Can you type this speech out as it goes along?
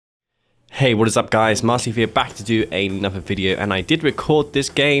Hey, what is up guys, Marcy here, back to do another video, and I did record this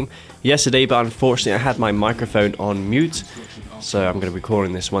game yesterday, but unfortunately I had my microphone on mute, so I'm going to be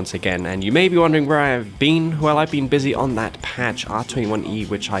recording this once again. And you may be wondering where I've been. Well, I've been busy on that patch R21E,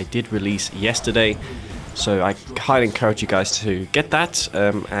 which I did release yesterday, so I highly encourage you guys to get that.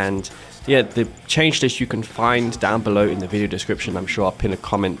 And yeah, the change list you can find down below in the video description. I'm sure I'll pin a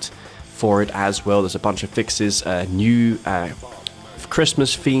comment for it as well. There's a bunch of fixes, new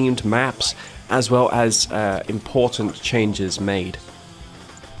Christmas themed maps, as well as important changes made.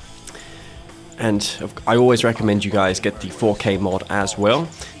 And I always recommend you guys get the 4K mod as well.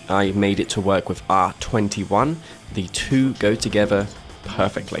 I made it to work with R21. The two go together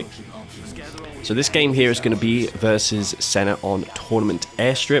perfectly. So this game here is going to be versus Senna on Tournament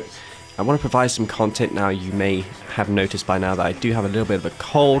Airstrip. I want to provide some content now. You may have noticed by now that I do have a little bit of a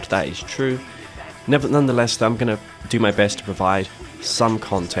cold. That is true. Nonetheless, I'm going to do my best to provide some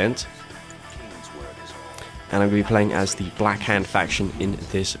content, and I'm going to be playing as the Black Hand faction in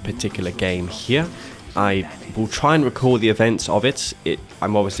this particular game here. I will try and record the events of it.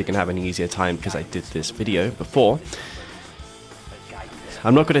 I'm obviously going to have an easier time because I did this video before.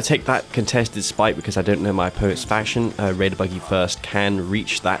 I'm not going to take that contested spike because I don't know my opponent's faction. Raider Buggy First can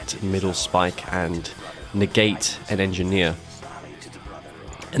reach that middle spike and negate an engineer.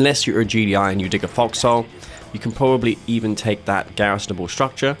 Unless you're a GDI and you dig a foxhole, you can probably even take that garrisonable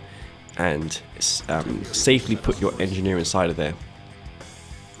structure and safely put your engineer inside of there.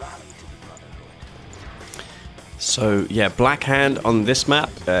 So yeah, Black Hand on this map,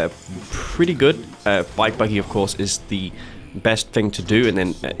 pretty good. Bike Buggy, of course, is the best thing to do, and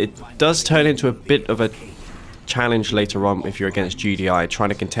then it does turn into a bit of a challenge later on if you're against GDI, trying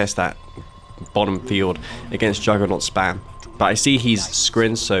to contest that bottom field against Juggernaut spam. But I see he's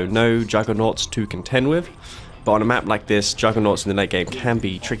Scrin, so no Juggernauts to contend with. But on a map like this, Juggernauts in the late game can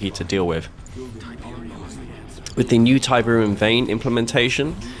be tricky to deal with. With the new Tiberium Vein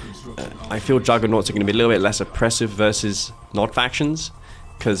implementation, I feel Juggernauts are going to be a little bit less oppressive versus Nod factions,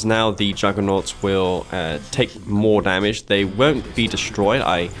 because now the Juggernauts will take more damage. They won't be destroyed.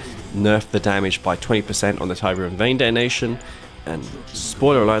 I nerfed the damage by 20% on the Tiberium Vein detonation, and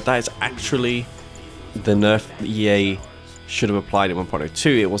spoiler alert, that is actually the nerf EA should have applied in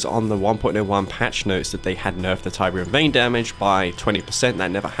 1.02. It was on the 1.01 patch notes that they had nerfed the Tiberium Vein damage by 20%.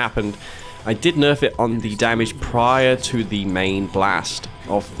 That never happened. I did nerf it on the damage prior to the main blast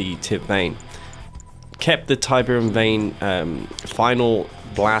of the tip vein. Kept the Tiberium Vein final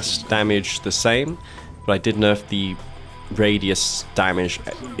blast damage the same, but I did nerf the radius damage,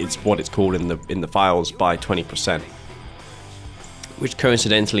 it's what it's called in the files, by 20%. Which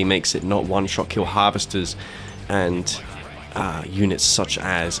coincidentally makes it not one-shot kill harvesters and units such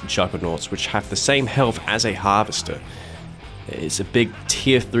as Juggernauts, which have the same health as a harvester. It's a big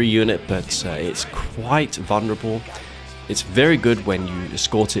tier 3 unit, but it's quite vulnerable. It's very good when you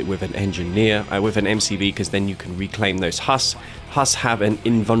escort it with an engineer, with an MCV, because then you can reclaim those husks. Husks have an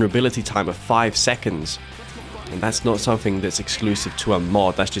invulnerability time of 5 seconds, and that's not something that's exclusive to a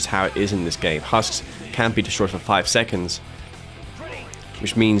mod. That's just how it is in this game. Husks can be destroyed for 5 seconds,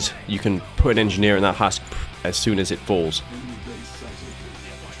 which means you can put an engineer in that husk as soon as it falls.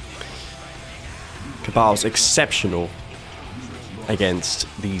 Cabal's exceptional against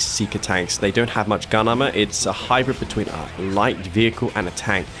these Seeker tanks. They don't have much gun armor. It's a hybrid between a light vehicle and a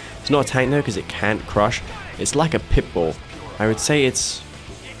tank. It's not a tank though, because it can't crush. It's like a Pitbull. I would say it's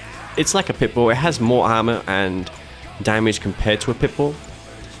like a Pitbull. It has more armor and damage compared to a Pitbull,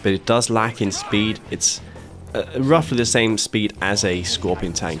 but it does lack in speed. It's roughly the same speed as a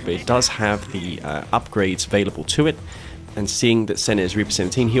Scorpion tank, but it does have the upgrades available to it. And seeing that Senna is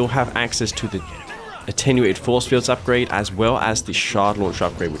Reaper-17, he'll have access to the Attenuated Force Fields upgrade, as well as the Shard Launch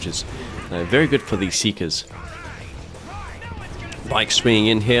upgrade, which is very good for the Seekers. Bike swinging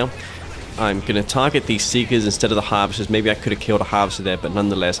in here. I'm going to target these Seekers instead of the Harvesters. Maybe I could have killed a Harvester there, but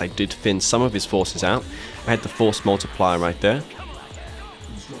nonetheless I did thin some of his forces out. I had the Force Multiplier right there.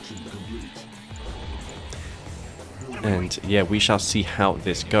 And yeah, we shall see how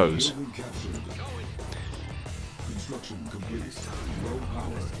this goes.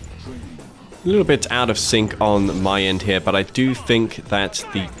 A little bit out of sync on my end here, but I do think that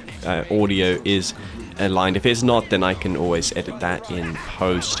the audio is aligned. If it's not, then I can always edit that in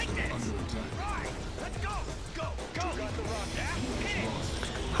post.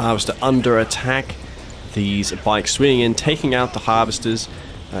 Harvester under attack. These bikes swinging in, taking out the Harvesters.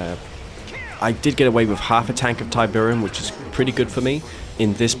 I did get away with half a tank of Tiberium, which is pretty good for me.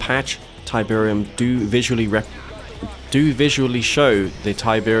 In this patch, Tiberium do visually show the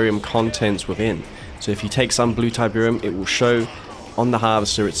Tiberium contents within. So if you take some blue Tiberium, it will show on the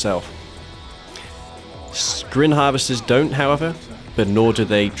harvester itself. Grin Harvesters don't, however, but nor do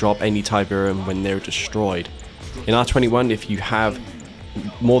they drop any Tiberium when they're destroyed. In R21, if you have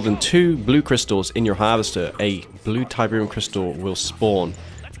more than 2 blue crystals in your harvester, a blue Tiberium crystal will spawn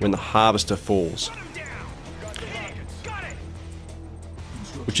when the harvester falls.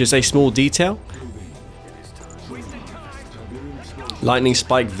 Which is a small detail. Lightning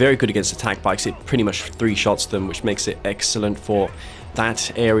Spike, very good against attack bikes. It pretty much 3-shots them, which makes it excellent for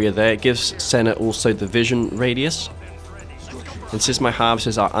that area there. It gives Senna also the vision radius. And since my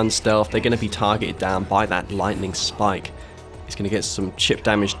harvesters are unstealth, they're going to be targeted down by that Lightning Spike. It's going to get some chip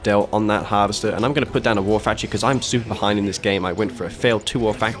damage dealt on that harvester. And I'm going to put down a War Factory because I'm super behind in this game. I went for a failed 2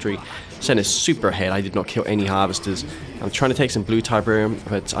 War Factory. Senna's super ahead. I did not kill any harvesters. I'm trying to take some blue Tiberium,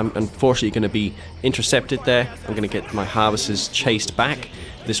 but I'm unfortunately going to be intercepted there. I'm going to get my harvesters chased back.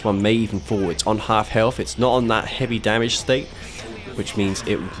 This one may even fall. It's on half health. It's not on that heavy damage state, which means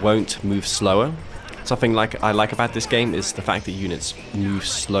it won't move slower. Something I like about this game is the fact that units move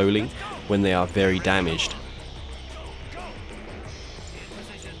slowly when they are very damaged.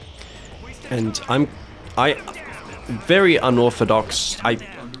 And I very unorthodox. I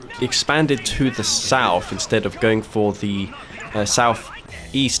expanded to the south instead of going for the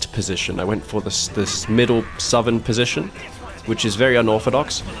southeast position. I went for this middle southern position, which is very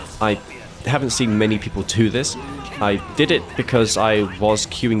unorthodox. I haven't seen many people do this. I did it because I was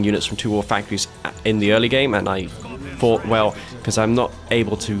queuing units from 2 War Factories in the early game, and I thought, well, because I'm not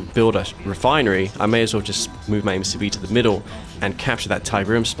able to build a refinery, I may as well just move my MCV to the middle and capture that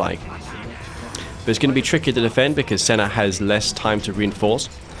Tiberium Spike. But it's going to be tricky to defend because Senna has less time to reinforce.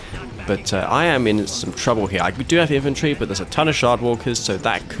 But I am in some trouble here. I do have infantry, but there's a ton of Shard Walkers, so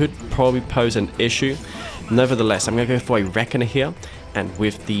that could probably pose an issue. Nevertheless, I'm going to go for a Reckoner here. And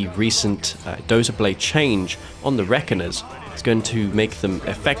with the recent Dozer Blade change on the Reckoners, it's going to make them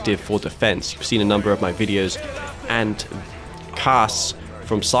effective for defense. You've seen a number of my videos and casts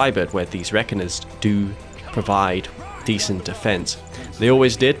from Cybert where these Reckoners do provide decent defense. They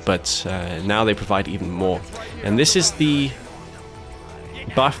always did, but now they provide even more. And this is the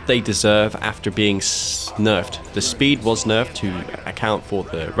buff they deserve after being nerfed. The speed was nerfed to account for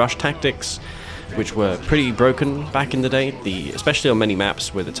the rush tactics, which were pretty broken back in the day, especially on many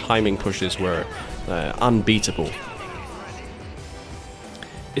maps where the timing pushes were unbeatable.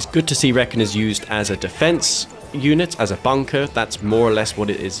 It's good to see Reckoners used as a defense unit, as a bunker. That's more or less what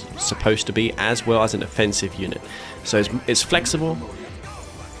it is supposed to be, as well as an offensive unit. So it's flexible,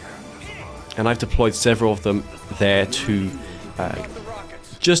 and I've deployed several of them there to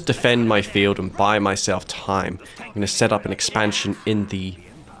just defend my field and buy myself time. I'm going to set up an expansion in the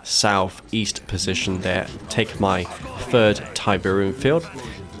southeast position there, take my 3rd Tiberium field.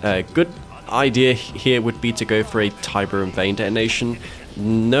 Good idea here would be to go for a Tiberium vein detonation,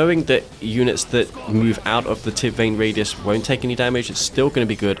 knowing that units that move out of the tip vein radius won't take any damage. It's still going to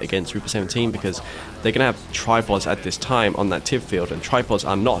be good against Reaper-17 because they're going to have tripods at this time on that tip field, and tripods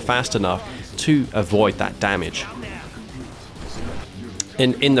are not fast enough to avoid that damage.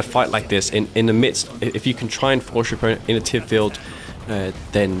 In the fight like this, in the midst, if you can try and force your opponent in a tip field,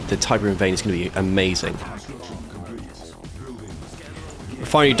 then the Tiberium vein is going to be amazing.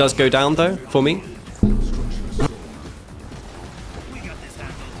 Refinery does go down though, for me.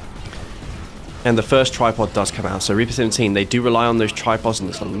 And the first tripod does come out, so Reaper-17, they do rely on those tripods, and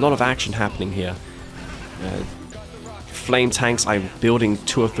there's a lot of action happening here. Flame tanks, I'm building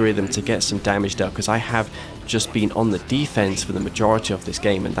 2 or 3 of them to get some damage dealt, because I have just been on the defense for the majority of this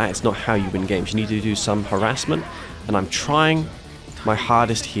game, and that is not how you win games. You need to do some harassment, and I'm trying my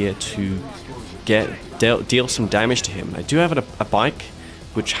hardest here to deal some damage to him. I do have a bike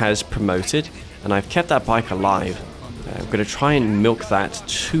which has promoted, and I've kept that bike alive. I'm going to try and milk that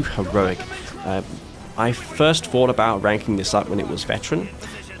to heroic. I first thought about ranking this up when it was veteran.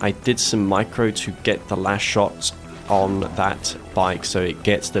 I did some micro to get the last shots on that bike, so it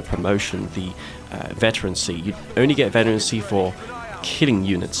gets the promotion, the veterancy. You only get veterancy for killing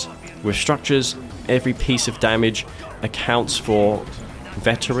units. With structures, every piece of damage accounts for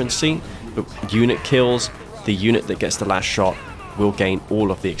veterancy, but unit kills, the unit that gets the last shot will gain all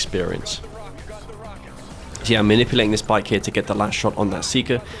of the experience. So yeah, I'm manipulating this bike here to get the last shot on that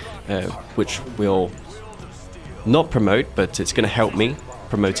Seeker, which will not promote, but it's going to help me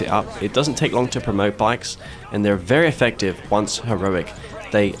promote it up. It doesn't take long to promote bikes, and they're very effective once heroic.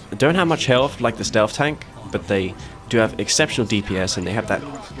 They don't have much health like the stealth tank, but they do have exceptional DPS, and they have that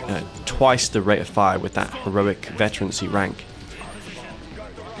twice the rate of fire with that heroic veterancy rank.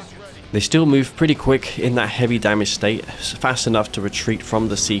 They still move pretty quick in that heavy damage state, fast enough to retreat from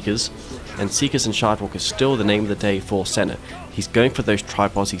the Seekers, and Seekers and Shardwalkers still the name of the day for Senna. He's going for those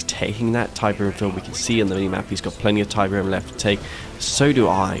tripods, he's taking that Tiberium field. We can see in the minimap he's got plenty of Tiberium left to take. So do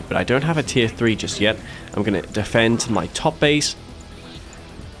I, but I don't have a tier 3 just yet. I'm going to defend my top base,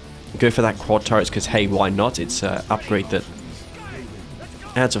 go for that quad turrets because hey, why not? It's an upgrade that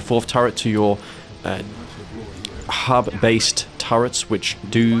adds a 4th turret to your hub-based turrets, which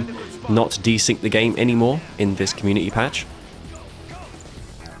do not desync the game anymore in this community patch.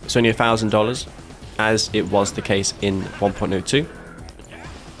 It's only $1,000, as it was the case in 1.02.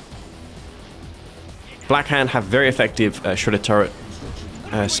 Blackhand have very effective Shredder turret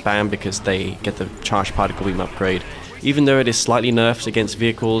spam because they get the charged particle beam upgrade. Even though it is slightly nerfed against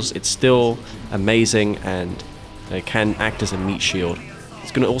vehicles, it's still amazing and it can act as a meat shield.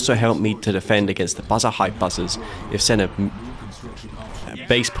 It's going to also help me to defend against the buzzer hype buzzers. If Senna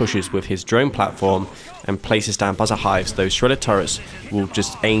base pushes with his drone platform and places down buzzer hives, those shredder turrets will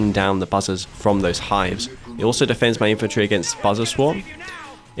just aim down the buzzers from those hives. It also defends my infantry against buzzer swarm.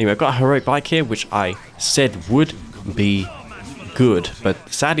 Anyway, I've got a heroic bike here, which I said would be good,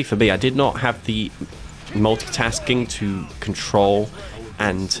 but sadly for me, I did not have the multitasking to control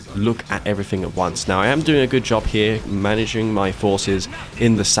and look at everything at once. Now I am doing a good job here managing my forces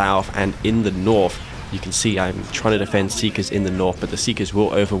in the south and in the north. You can see I'm trying to defend Seekers in the north, but the Seekers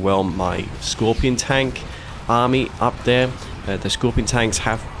will overwhelm my Scorpion tank army up there. The Scorpion tanks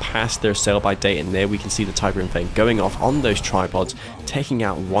have passed their sell-by date, and there we can see the Tiberium Vein going off on those tripods, taking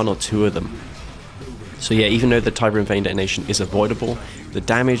out 1 or 2 of them. So yeah, even though the Tiberium Vein detonation is avoidable, the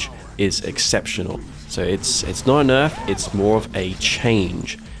damage is exceptional. So it's not a nerf, it's more of a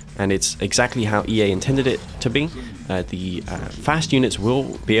change, and it's exactly how EA intended it to be. The fast units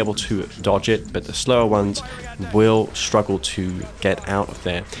will be able to dodge it, but the slower ones will struggle to get out of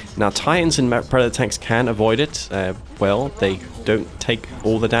there. Now Titans and Predator tanks can avoid it. Well, they don't take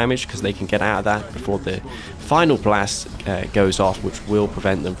all the damage because they can get out of that before the final blast goes off, which will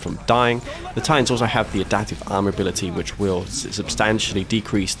prevent them from dying. The Titans also have the adaptive armor ability, which will substantially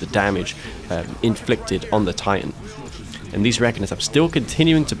decrease the damage inflicted on the Titan. And these Reckoners, I'm still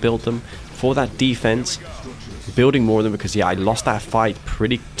continuing to build them for that defense, building more of them because yeah, I lost that fight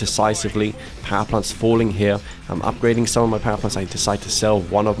pretty decisively. Power plants falling here. I'm upgrading some of my power plants. I decide to sell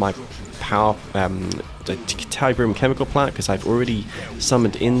one of my power the Tiberium chemical plant because I've already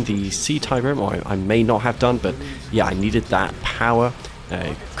summoned in the C Tiberium, or I may not have done, but yeah, I needed that power.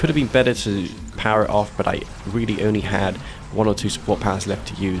 Could have been better to power it off, but I really only had 1 or 2 support powers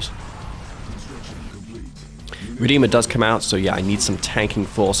left to use. Redeemer does come out, so yeah, I need some tanking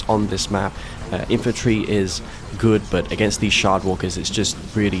force on this map. Infantry is good, but against these Shardwalkers it's just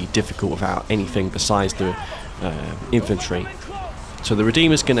really difficult without anything besides the infantry. So the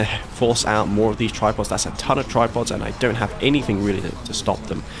Redeemer's going to force out more of these tripods. That's a ton of tripods, and I don't have anything really to stop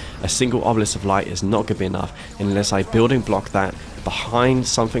them. A single Obelisk of Light is not going to be enough unless I building block that behind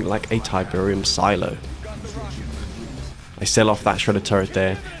something like a Tiberium silo. I sell off that shredder turret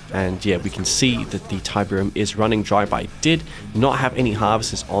there, and yeah, we can see that the Tiberium is running dry, but I did not have any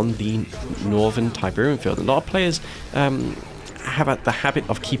harvesters on the northern Tiberium field. A lot of players have the habit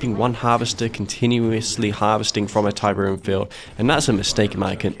of keeping one harvester continuously harvesting from a Tiberium field, and that's a mistake in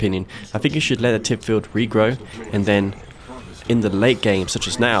my opinion. I think you should let a tip field regrow, and then in the late game, such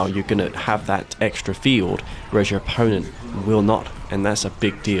as now, you're going to have that extra field, whereas your opponent will not, and that's a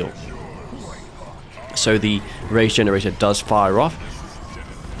big deal. So the Rage Generator does fire off,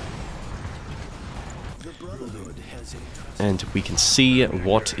 and we can see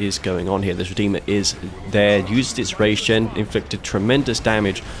what is going on here. This Redeemer is there, used its Rage Gen, inflicted tremendous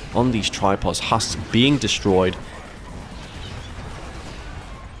damage on these tripods, husks being destroyed.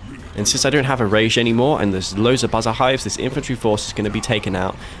 And since I don't have a Rage anymore and there's loads of buzzer hives, this infantry force is going to be taken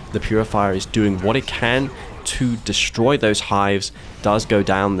out. The Purifier is doing what it can to destroy those hives, does go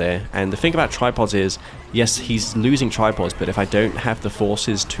down there. And the thing about tripods is, yes, he's losing tripods, but if I don't have the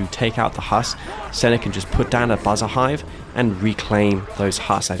forces to take out the husks, Senna can just put down a buzzer hive and reclaim those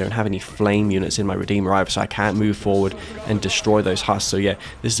husks. I don't have any flame units in my Redeemer either, so I can't move forward and destroy those husks. So yeah,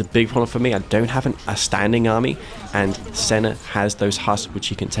 this is a big problem for me. I don't have a standing army, and Senna has those husks which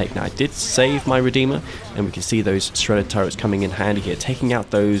he can take. Now I did save my Redeemer, and we can see those shredded turrets coming in handy here, taking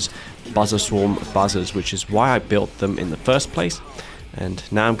out those buzzer swarm buzzers, which is why I built them in the first place. And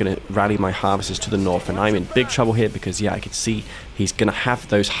now I'm going to rally my harvesters to the north, and I'm in big trouble here because yeah, I can see he's going to have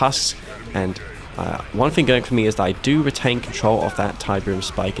those husks. And one thing going for me is that I do retain control of that Tiberium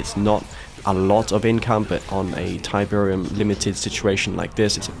spike. It's not a lot of income, but on a Tiberium limited situation like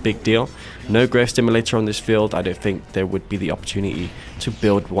this, it's a big deal. No growth stimulator on this field. I don't think there would be the opportunity to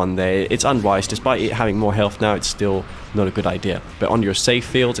build one there. It's unwise. Despite it having more health now, it's still not a good idea. But on your safe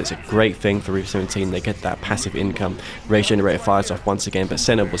fields, it's a great thing for Reaper-17. They get that passive income. Rage Generator fires off once again, but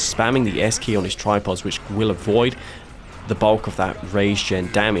Senna was spamming the S key on his tripods, which will avoid the bulk of that rage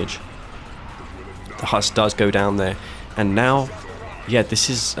gen damage. The Husk does go down there, and now, yeah, this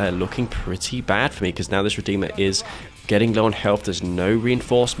is looking pretty bad for me, because now this Redeemer is getting low on health. There's no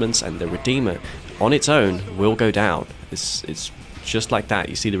reinforcements, and the Redeemer on its own will go down. It's just like that.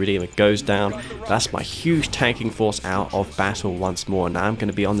 You see the Redeemer goes down. That's my huge tanking force out of battle once more. Now I'm going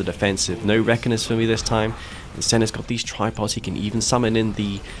to be on the defensive. No Reckoners for me this time. And Senna's got these tripods. He can even summon in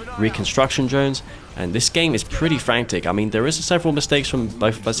the reconstruction drones. And this game is pretty frantic. I mean, there is several mistakes from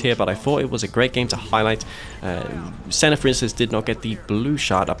both of us here, but I thought it was a great game to highlight. Senna, for instance, did not get the blue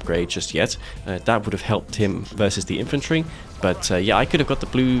shard upgrade just yet. That would have helped him versus the infantry. But yeah, I could have got the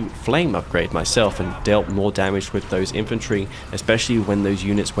blue flame upgrade myself and dealt more damage with those infantry, especially when those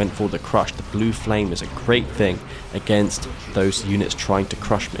units went for the crush. The blue flame is a great thing against those units trying to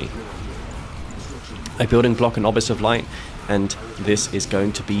crush me. A building block and Obelisk of Light, and this is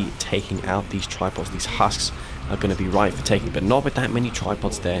going to be taking out these tripods. These husks are going to be right for taking, but not with that many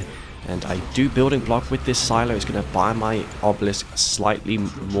tripods there. And I do building block with this silo. It's going to buy my obelisk slightly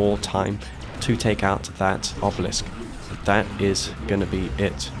more time to take out that obelisk. But that is going to be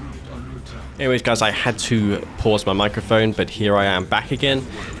it. Anyways, guys, I had to pause my microphone, but here I am back again.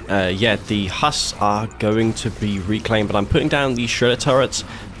 Yeah, the husks are going to be reclaimed, but I'm putting down these shredder turrets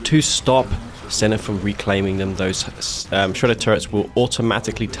to stop Senna from reclaiming them. Those shredder turrets will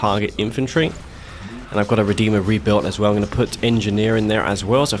automatically target infantry. And I've got a Redeemer rebuilt as well. I'm going to put Engineer in there as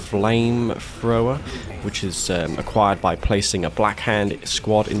well as a Flamethrower, which is acquired by placing a Black Hand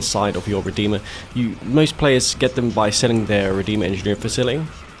squad inside of your Redeemer. Most players get them by selling their Redeemer Engineer facility.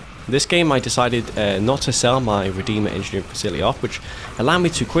 This game I decided not to sell my Redeemer Engineering facility off, which allowed me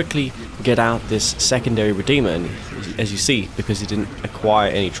to quickly get out this secondary Redeemer. And as you see, because he didn't acquire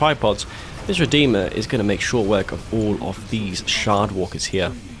any tripods, this Redeemer is going to make short work of all of these Shard Walkers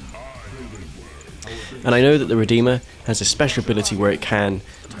here. And I know that the Redeemer has a special ability where it can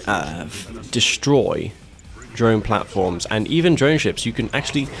destroy drone platforms and even drone ships. You can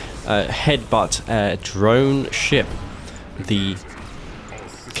actually headbutt a drone ship. The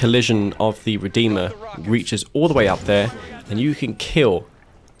collision of the Redeemer reaches all the way up there, and you can kill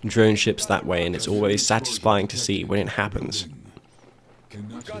drone ships that way, and it's always satisfying to see when it happens.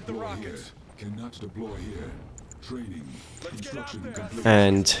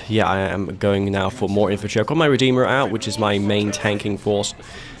 And yeah, I am going now for more infantry. I've got my Redeemer out, which is my main tanking force,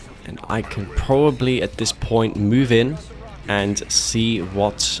 and I can probably at this point move in and see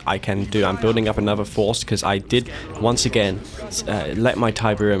what I can do. I'm building up another force because I did once again let my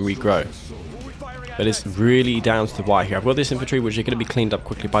Tiberium regrow. But it's really down to the wire here. I've got this infantry which are going to be cleaned up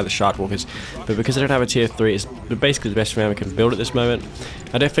quickly by the Shard Walkers, but because I don't have a tier 3, it's basically the best thing I can build at this moment.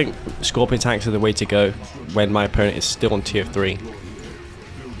 I don't think Scorpion tanks are the way to go when my opponent is still on tier 3.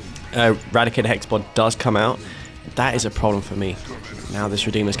 Eradicate Hexpod does come out. That is a problem for me. Now this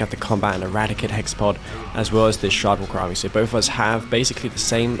Redeemer's got to combat an Eradicate Hexpod as well as this Shard Walker army. So both of us have basically the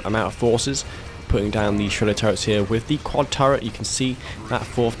same amount of forces. Putting down the shredder turrets here with the quad turret. You can see that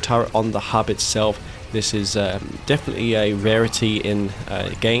 4th turret on the hub itself. This is definitely a rarity in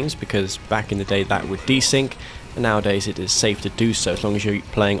games, because back in the day that would desync, and nowadays it is safe to do so as long as you're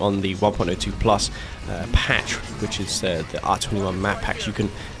playing on the 1.02 plus patch, which is the R21 map packs. You can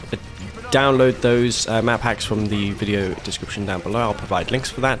download those map packs from the video description down below. I'll provide links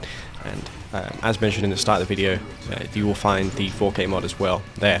for that, and as mentioned in the start of the video, you will find the 4K mod as well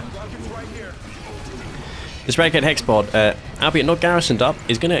there. This Eradicate Hexpod, albeit not garrisoned up,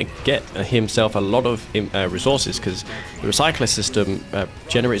 is going to get himself a lot of resources, because the recycler system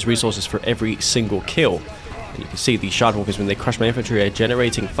generates resources for every single kill. And you can see the Shard Walkers, when they crush my infantry, are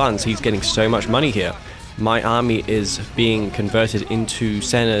generating funds. He's getting so much money here. My army is being converted into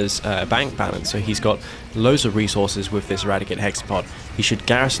Senna's bank balance, so he's got loads of resources with this Eradicate Hexpod. He should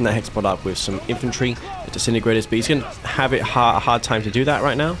garrison that Hexpod up with some infantry, disintegrators, but he's going to have a hard time to do that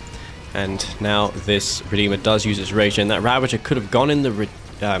right now. And now this Redeemer does use its rage gen. That Ravager could have gone in the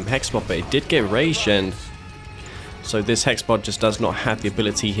Hexpod, but it did get rage gen. So this Hexpod just does not have the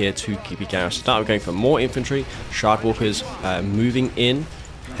ability here to keep it garrisoned up. We're going for more infantry. Shard Walkers moving in.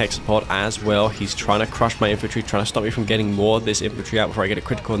 Hexapod as well. He's trying to crush my infantry, trying to stop me from getting more of this infantry out before I get a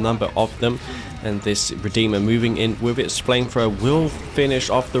critical number of them. And this Redeemer moving in with its flamethrower will finish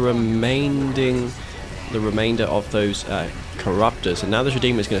off the remainder of those Corruptors. And now this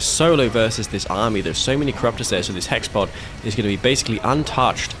Redeemer is going to solo versus this army. There's so many Corruptors there, so this Hexpod is going to be basically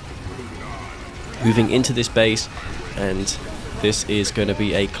untouched. Moving into this base, and this is going to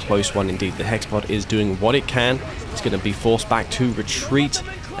be a close one indeed. The Hexpod is doing what it can. It's going to be forced back to retreat,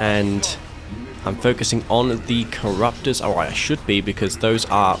 and I'm focusing on the Corruptors, or I should be, because those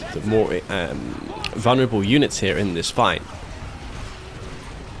are the more vulnerable units here in this fight.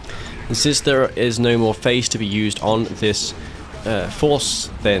 And since there is no more phase to be used on this force,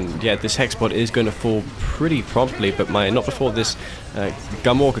 then yeah, this Hexpod is going to fall pretty promptly, but not before this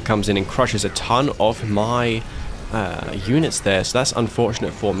Gunwalker comes in and crushes a ton of my units there. So that's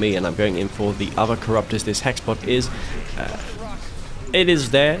unfortunate for me, and I'm going in for the other Corruptors. This Hexpod is it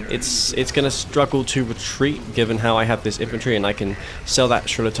is there. It's going to struggle to retreat given how I have this infantry, and I can sell that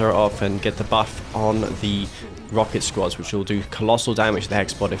Shrillator off and get the buff on the rocket squads, which will do colossal damage to the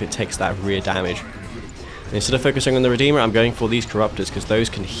Hexpod if it takes that rear damage. And instead of focusing on the Redeemer, I'm going for these Corruptors, because those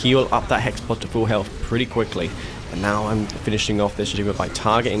can heal up that Hexpod to full health pretty quickly. And now I'm finishing off this Redeemer by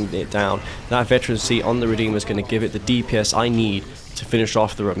targeting it down. That veterancy on the Redeemer is going to give it the DPS I need to finish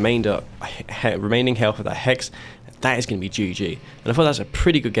off the remaining health of that Hex. That is going to be GG. And I thought that's a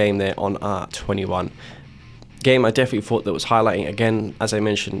pretty good game there on R21. Game I definitely thought that was highlighting. Again, as I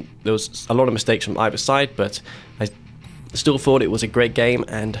mentioned, there was a lot of mistakes from either side, but I still thought it was a great game,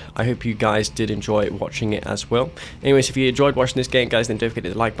 and I hope you guys did enjoy watching it as well. Anyways, if you enjoyed watching this game, guys, then don't forget to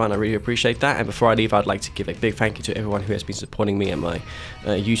hit the like button. I really appreciate that. And before I leave, I'd like to give a big thank you to everyone who has been supporting me and my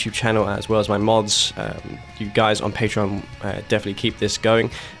YouTube channel, as well as my mods. You guys on Patreon definitely keep this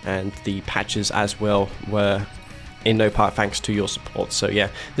going, and the patches as well were in no part thanks to your support. So yeah,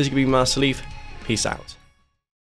 this is going to be Master Leaf. Peace out.